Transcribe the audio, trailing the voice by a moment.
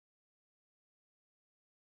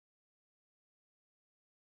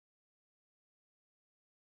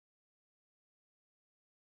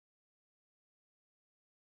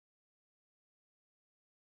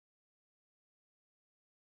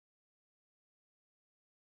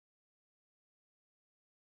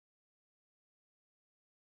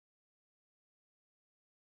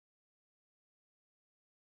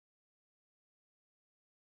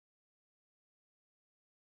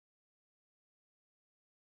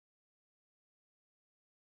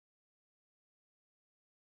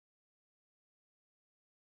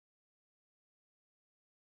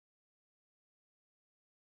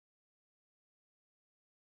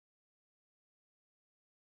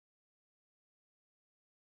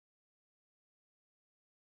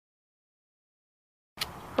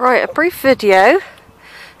Right, a brief video.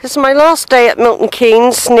 This is my last day at Milton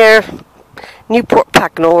Keynes near Newport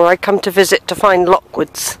Pagnell, where I come to visit to find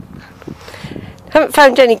Lockwoods. Haven't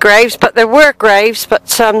found any graves, but there were graves, but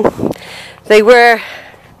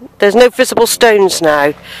there's no visible stones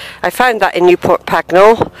now. I found that in Newport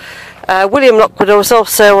Pagnell. William Lockwood was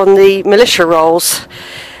also on the militia rolls.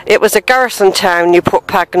 It was a garrison town, Newport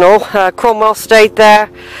Pagnell. Cromwell stayed there.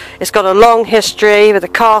 It's got a long history with a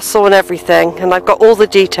castle and everything, and I've got all the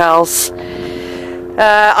details.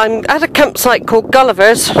 I'm at a campsite called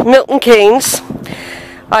Gulliver's, Milton Keynes.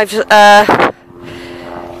 I've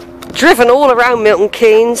driven all around Milton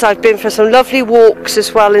Keynes. I've been for some lovely walks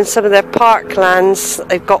as well in some of their parklands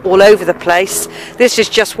they've got all over the place. This is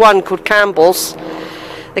just one called Campbell's.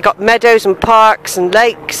 They've got meadows and parks and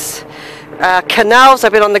lakes. Canals.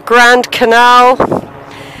 I've been on the Grand Canal,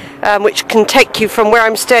 which can take you from where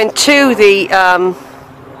I'm staying to the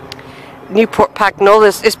Newport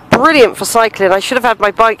Pagnell. It's brilliant for cycling. I should have had my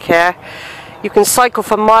bike here. You can cycle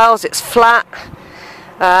for miles. It's flat.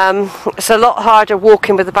 It's a lot harder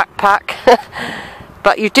walking with a backpack,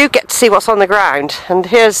 but you do get to see what's on the ground. And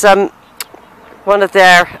here's one of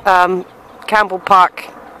their Campbell Park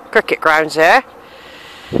cricket grounds here.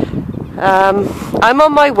 I'm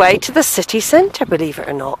on my way to the city centre, believe it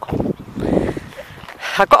or not.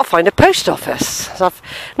 I've got to find a post office. So I've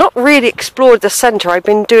not really explored the centre. I've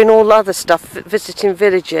been doing all the other stuff, visiting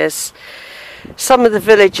villages. Some of the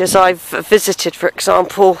villages I've visited, for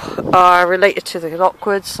example, are related to the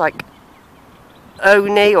Lockwoods, like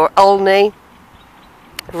Olney or Olney,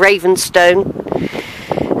 Ravenstone.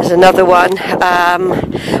 There's another one,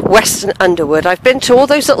 Weston Underwood. I've been to all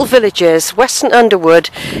those little villages. Weston Underwood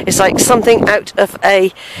is like something out of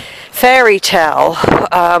a fairy tale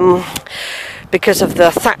because of the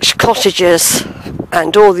thatched cottages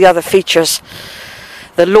and all the other features.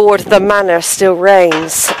 The Lord of the Manor still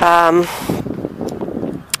reigns.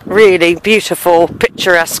 Really beautiful,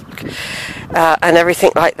 picturesque, and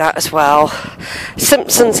everything like that as well.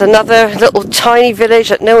 Simpson's another little tiny village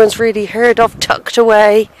that no one's really heard of, tucked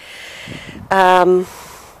away. That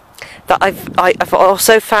I've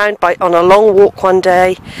also found on a long walk one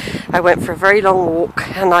day. I went for a very long walk,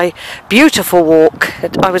 and beautiful walk.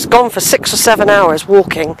 I was gone for 6 or 7 hours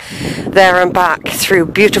walking there and back through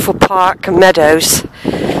beautiful park and meadows.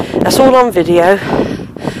 That's all on video.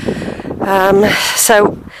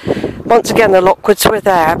 So once again, the Lockwoods were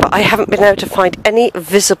there, but I haven't been able to find any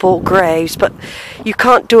visible graves. But you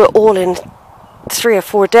can't do it all in 3 or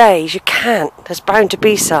 4 days. You can't. There's bound to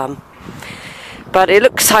be some. But it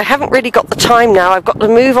looks, I haven't really got the time now. I've got to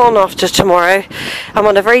move on after tomorrow. I'm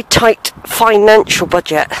on a very tight financial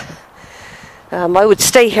budget. I would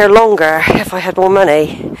stay here longer if I had more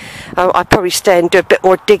money. I'd probably stay and do a bit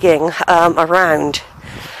more digging around.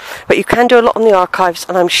 But you can do a lot on the archives,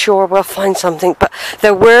 and I'm sure we'll find something. But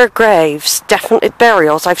there were graves, definitely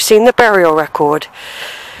burials. I've seen the burial record.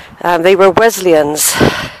 They were Wesleyans.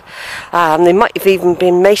 They might have even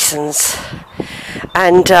been Masons.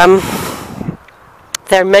 And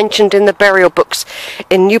they're mentioned in the burial books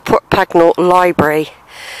in Newport Pagnell Library.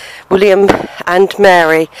 William and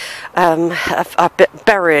Mary are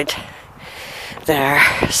buried there.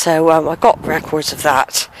 So I've got records of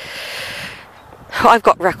that. I've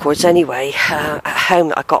got records anyway at home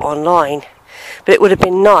that I got online, but it would have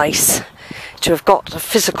been nice to have got a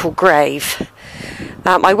physical grave.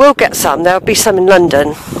 I will get some. There'll be some in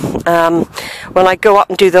London. When I go up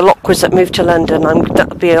and do the Lockwoods that move to London,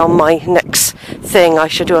 that'll be on my next thing. I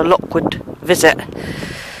should do a Lockwood visit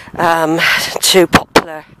to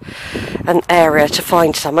Poplar, an area, to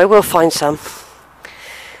find some. I will find some.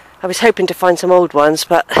 I was hoping to find some old ones,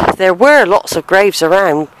 but there were lots of graves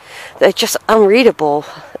around. They're just unreadable.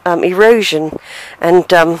 Erosion and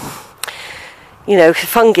fungi,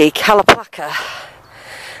 caloplaca,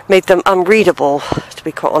 made them unreadable, to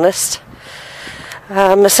be quite honest.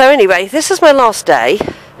 So anyway, this is my last day.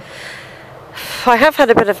 I have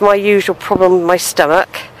had a bit of my usual problem with my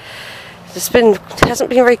stomach. It hasn't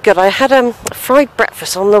been very good. I had a fried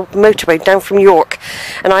breakfast on the motorway down from York,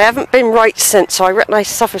 and I haven't been right since, so I reckon I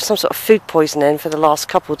suffered some sort of food poisoning for the last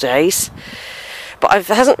couple of days. But it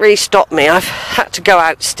hasn't really stopped me. I've had to go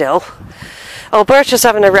out still. Alberta's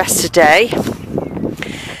having a rest today.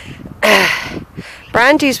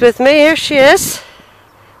 Brandy's with me. Here she is.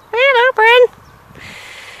 Hello, Bran.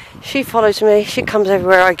 She follows me. She comes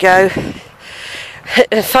everywhere I go.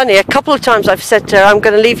 Funny, a couple of times I've said to her, I'm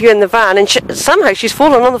going to leave you in the van, and somehow she's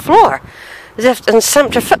fallen on the floor and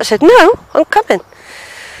stamped her foot. I said, no, I'm coming.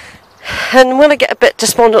 And when I get a bit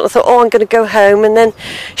despondent, I thought, oh, I'm going to go home. And then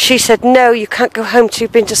she said, no, you can't go home till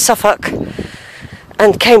you've been to Suffolk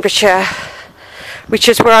and Cambridgeshire. which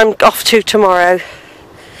is where I'm off to tomorrow.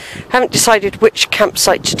 Haven't decided which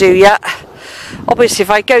campsite to do yet. Obviously if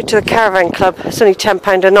I go to the caravan club it's only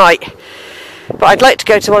 £10 a night, but I'd like to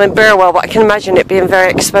go to one in Burwell, but I can imagine it being very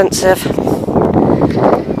expensive.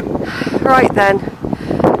 Right then,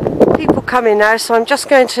 people coming now, so I'm just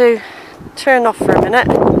going to turn off for a minute.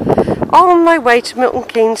 On my way to Milton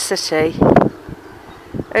Keynes City.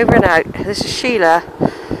 Over and out. This is Sheila.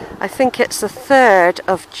 I think it's the 3rd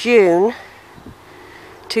of June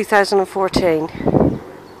 2014.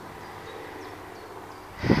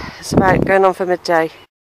 It's about going on for midday.